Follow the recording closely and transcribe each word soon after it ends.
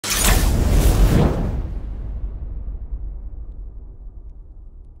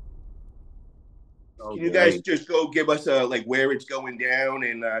you guys just go give us a like where it's going down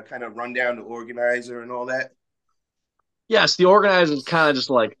and kind of run down the organizer and all that? Yes, the organizers kind of just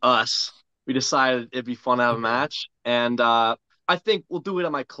like us. We decided it'd be fun to have a match, and I think we'll do it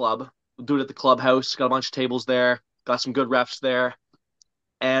at my club. We'll do it at the clubhouse. Got a bunch of tables there. Got some good refs there,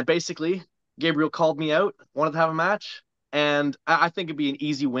 and basically, Gabriel called me out, wanted to have a match, and I think it'd be an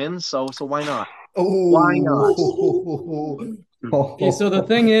easy win. So why not? Why not? Oh, Okay, so the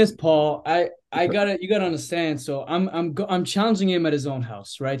thing is, Paul, I gotta you gotta understand. So I'm challenging him at his own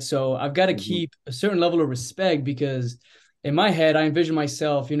house, right? So I've got to keep a certain level of respect because in my head I envision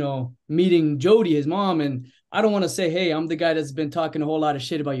myself, meeting Jody, his mom, and I don't want to say, hey, I'm the guy that's been talking a whole lot of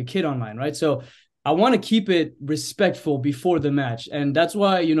shit about your kid online, right? So I want to keep it respectful before the match, and that's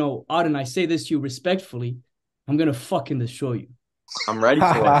why Auden, I say this to you respectfully. I'm gonna fucking destroy you. I'm ready for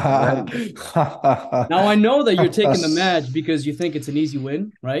it. I'm ready. Now I know that you're taking the match because you think it's an easy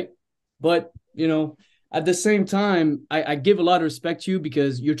win, right? But at the same time, I give a lot of respect to you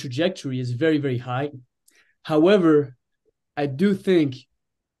because your trajectory is very, very high. However, I do think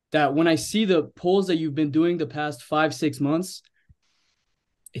that when I see the polls that you've been doing the past 5, 6 months,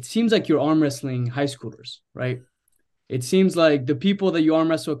 it seems like you're arm wrestling high schoolers, right? It seems like the people that you arm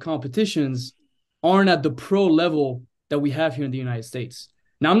wrestle at competitions aren't at the pro level that we have here in the United States.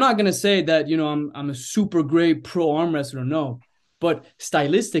 Now, I'm not gonna say that I'm a super great pro arm wrestler, no, but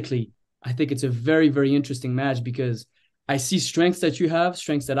stylistically, I think it's a very, very interesting match because I see strengths that you have,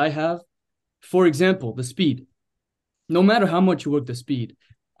 strengths that I have. For example, the speed. No matter how much you work the speed,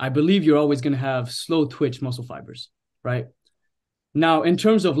 I believe you're always gonna have slow twitch muscle fibers, right? Now, in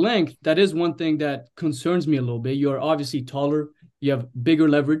terms of length, that is one thing that concerns me a little bit. You're obviously taller, you have bigger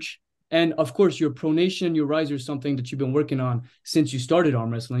leverage. And of course, your pronation, your riser is something that you've been working on since you started arm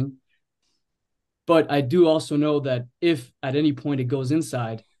wrestling. But I do also know that if at any point it goes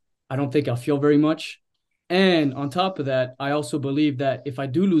inside, I don't think I'll feel very much. And on top of that, I also believe that if I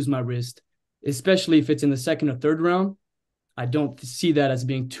do lose my wrist, especially if it's in the second or third round, I don't see that as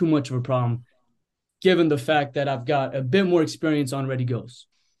being too much of a problem given the fact that I've got a bit more experience on Ready Goes.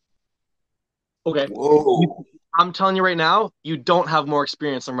 Okay. Whoa. I'm telling you right now, you don't have more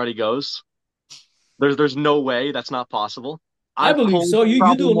experience than Ready Goes. There's no way that's not possible. I I've believe pulled so. You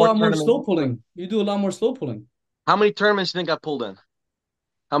probably do a more lot more tournaments. slow pulling. You do a lot more slow pulling. How many tournaments do you think I've pulled in?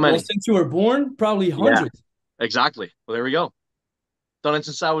 How Well, many? since you were born, probably Yeah, hundreds. exactly. Well, there we go. Done it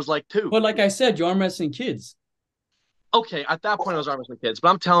since I was like two. But like I said, you're arm wrestling kids. Okay, at that point I was arm wrestling kids, but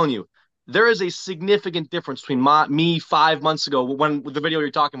I'm telling you, there is a significant difference between me 5 months ago when the video you're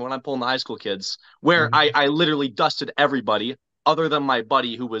talking about when I'm pulling the high school kids, where I literally dusted everybody other than my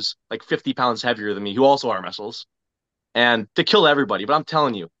buddy who was like 50 pounds heavier than me, who also arm wrestles, and to kill everybody. But I'm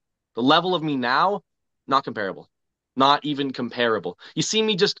telling you, the level of me now, not comparable. Not even comparable. You see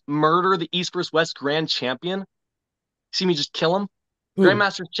me just murder the East versus West Grand Champion? You see me just kill him? Who?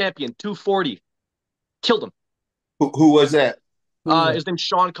 Grandmaster's Champion, 240. Killed him. Who was that? Who was that? His name's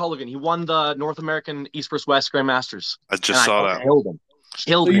Sean Culligan. He won the North American East vs. West Grandmasters, I and just I saw that. killed him. So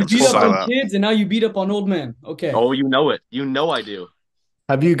Killed you him. beat Just up saw on that. kids and now you beat up on old men. Okay. Oh, you know it. You know I do.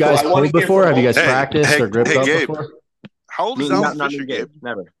 Have you So guys I want pulled to hear before? from Have you both guys of you. practiced or gripped up Gabe. before? How old Me, is Alan not Fisher, Gabe? engaged.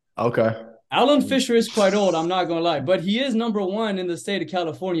 Never. Okay. Alan Fisher is quite old, I'm not gonna lie, but he is number one in the state of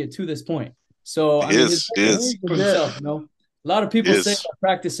California to this point. So I He mean, his is. He record is. speaks for himself. A lot of He people say is. that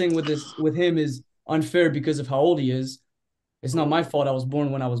practicing with him is unfair because of how old he is. It's not my fault I was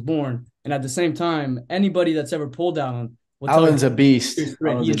born when I was born, and at the same time, anybody that's ever pulled Alan will tell you Alan's a beast. he's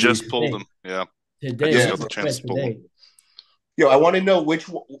threat. Alan's He a is Just beast. pulled today. him. Yeah. I Today, just Yeah. got he's the a chance threat to pull him. today. Yo, I want to know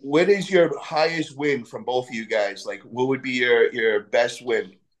what is your highest win from both of you guys? Like, what would be your best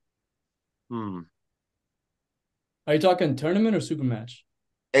win? Hmm. Are you talking tournament or super match?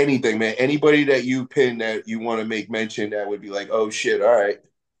 Anything, man. Anybody that you pin that you want to make mention that would be like, oh shit, all right.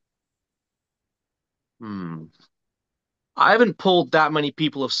 Hmm. I haven't pulled that many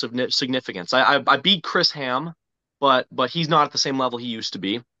people of significance. I beat Chris Ham, but he's not at the same level he used to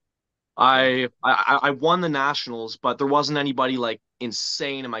be. I won the nationals, but there wasn't anybody like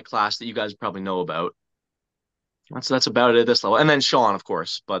insane in my class that you guys probably know about. That's about it at this level. And then Sean, of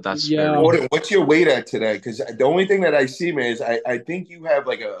course, but that's Yeah. very Auden, what's your weight at today? Because the only thing that I see, man, is I think you have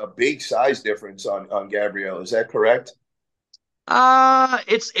like a big size difference on Gabriel. Is that correct?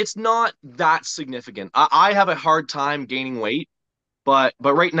 it's not that significant. I have a hard time gaining weight, but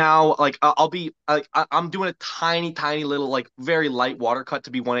right now, like I'll be like I'm doing a tiny little like very light water cut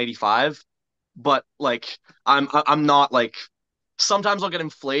to be 185, but like I'm not like sometimes I'll get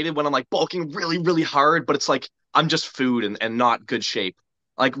inflated when I'm like bulking really hard, but it's like I'm just food and not good shape.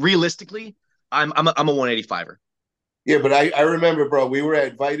 Like realistically, I'm a 185er. Yeah, but I remember, bro, we were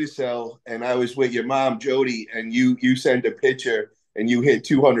at Vitacell and I was with your mom, Jody, and you sent a picture and you hit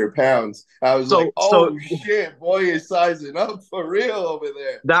 200 pounds. I was like, So oh shit, boy is sizing up for real over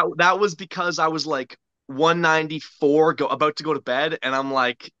there. that was because I was like 194 about to go to bed, and I'm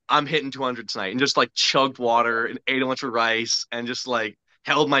like, I'm hitting 200 tonight, and just like chugged water and ate a bunch of rice and just like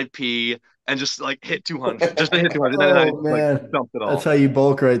held my pee and just like hit 200 just to hit 200, and then I Oh like man, dumped it that's all. how you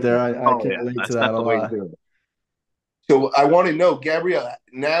bulk right there. I Oh can yeah, relate to that's that a the way to lot. do it. So I want to know, Gabriel,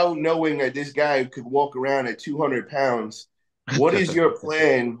 now knowing that this guy could walk around at 200 pounds, what is your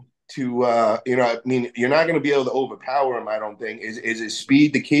plan to, I mean, you're not going to be able to overpower him, I don't think. Is it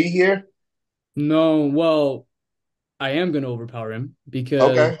speed the key here? No, well, I am going to overpower him because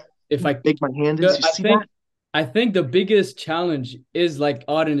Okay. if I, Big my hand is. You I see think, that? I think the biggest challenge is like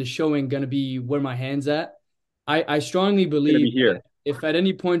Auden is showing going to be where my hand's at. I strongly Gonna be believe here. that if at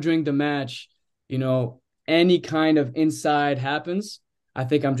any point during the match, any kind of inside happens, I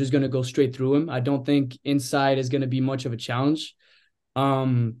think I'm just going to go straight through him. I don't think inside is going to be much of a challenge.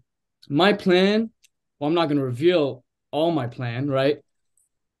 Um, my plan, well, I'm not going to reveal all my plan, right?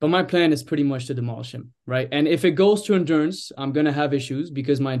 But my plan is pretty much to demolish him, right? And if it goes to endurance, I'm going to have issues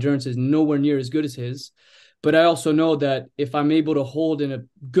because my endurance is nowhere near as good as his. But I also know that if I'm able to hold in a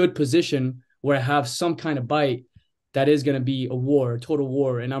good position where I have some kind of bite, that is going to be a war, a total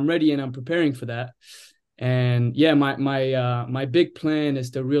war. And I'm ready and I'm preparing for that. And yeah, my big plan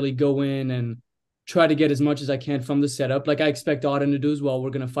is to really go in and try to get as much as I can from the setup. Like I expect Auden to do as well. We're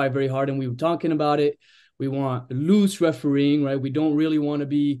going to fight very hard, and we were talking about it. We want loose refereeing, right? We don't really want to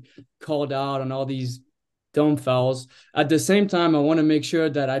be called out on all these dumb fouls. At the same time, I want to make sure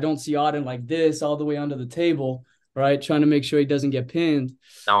that I don't see Auden like this all the way under the table, right? Trying to make sure he doesn't get pinned.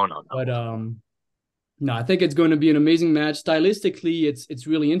 No. But no, I think it's going to be an amazing match. Stylistically, it's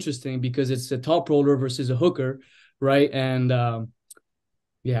really interesting because it's a top roller versus a hooker, right? And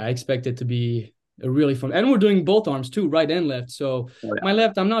yeah, I expect it to be a really fun. And we're doing both arms too, right and left. So Oh, yeah. my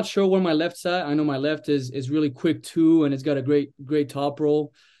left, I'm not sure where my left's at. I know my left is really quick too, and it's got a great top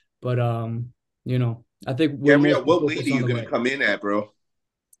roll. But I think we're Gabriel, mostly what weight are focused on you the going to right. come in at, bro?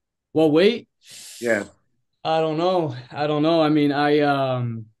 Well, wait. Yeah. I don't know. I don't know. I mean,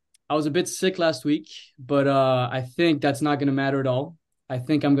 I was a bit sick last week, but I think that's not going to matter at all. I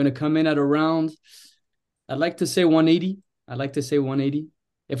think I'm going to come in at around. I'd like to say 180. I'd like to say 180.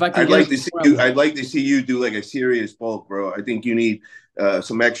 If I can I'd get like it to see before I you. will. I'd like to see you do like a serious bulk, bro. I think you need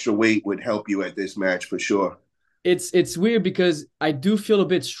some extra weight would help you at this match for sure. It's weird because I do feel a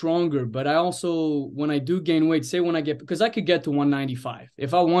bit stronger, but I also when I do gain weight, say when I get because I could get to 195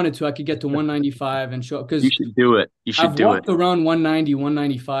 if I wanted to, I could get to 195 and show You because should do it. You should I've do it. walked around 190,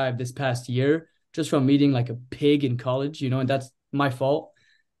 195 this past year just from eating like a pig in college, and that's my fault.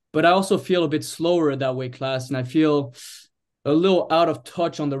 But I also feel a bit slower at that weight class, and I feel a little out of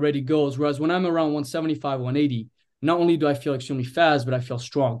touch on the ready goes. Whereas when I'm around 175, 180, not only do I feel extremely fast, but I feel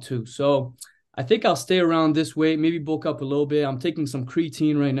strong too. So I think I'll stay around this weight, maybe bulk up a little bit. I'm taking some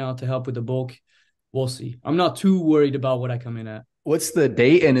creatine right now to help with the bulk. We'll see. I'm not too worried about what I come in at. What's the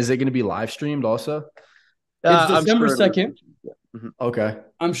date, and is it going to be live streamed also? It's I'm December sure. 2nd. Okay.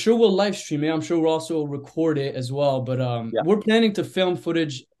 I'm sure we'll live stream it. I'm sure we'll also record it as well. But Yeah. we're planning to film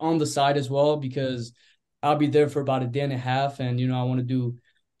footage on the side as well because I'll be there for about a day and a half. And, I want to do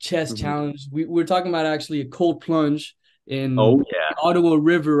chest challenge. We're talking about actually a cold plunge in Oh yeah. the Ottawa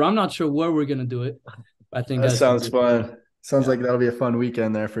River. I'm not sure where we're going to do it. I think That that's sounds fun. Sounds Yeah. like that'll be a fun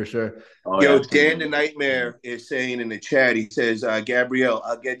weekend there for sure. Oh Yo, yeah. Dan the Nightmare is saying in the chat. He says, Gabriel,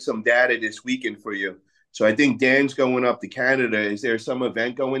 I'll get some data this weekend for you. So I think Dan's going up to Canada. Is there some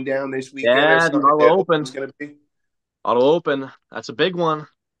event going down this weekend or Yeah, the something Auto that Open. it's going to be? Auto Open. That's a big one.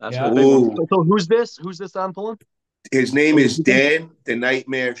 That's Yeah. a big one. Ooh, So who's this? Who's this that I'm pulling? his name is Dan the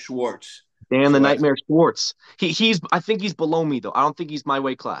Nightmare Schwartz. Dan the So Nightmare Sports. He's I think he's below me though. I don't think he's my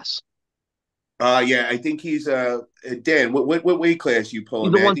weight class. Yeah, I think he's Dan. What weight class you He's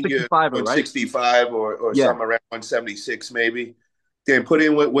pulling, the man? I think you're 165er, right? 165 or Yeah. something around 176 maybe. Dan, put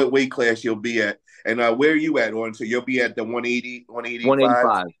in what weight class you'll be at, and where are you at, Oren? So you'll be at the 180,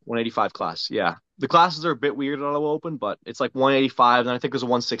 185. 185 class. Yeah. The classes are a bit weird at Auto Open, but it's like 185, and I think there's a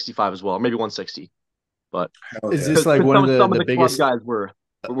 165 as well, maybe 160. But Is Yeah. this like one of some of the the club biggest guys we're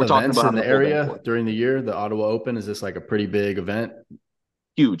talking events about in the having a full day area for it. during the year? The Ottawa Open, is this like a pretty big event?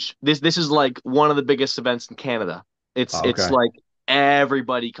 Huge. This is like one of the biggest events in Canada. It's Oh, okay. like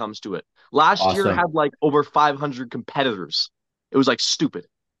everybody comes to it. Last year Awesome. had like over 500 competitors. It was like stupid.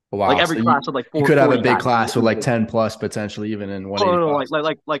 Wow. Like every So class had like you four. could have a 40 big guys. class with like 10 plus potentially even in No,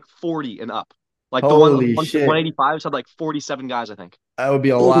 185. like 40 and up. Like the Holy one shit. 185s had like 47 guys, I think. That would be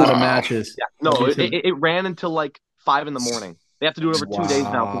a lot of Wow. matches. Yeah. That'd No, be it ran until like 5 in the morning. They have to do it over 2 days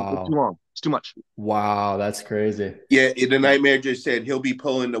now. It's too long. It's too much. Wow, that's crazy. Yeah, the Nightmare just said he'll be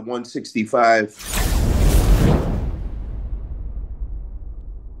pulling the 165.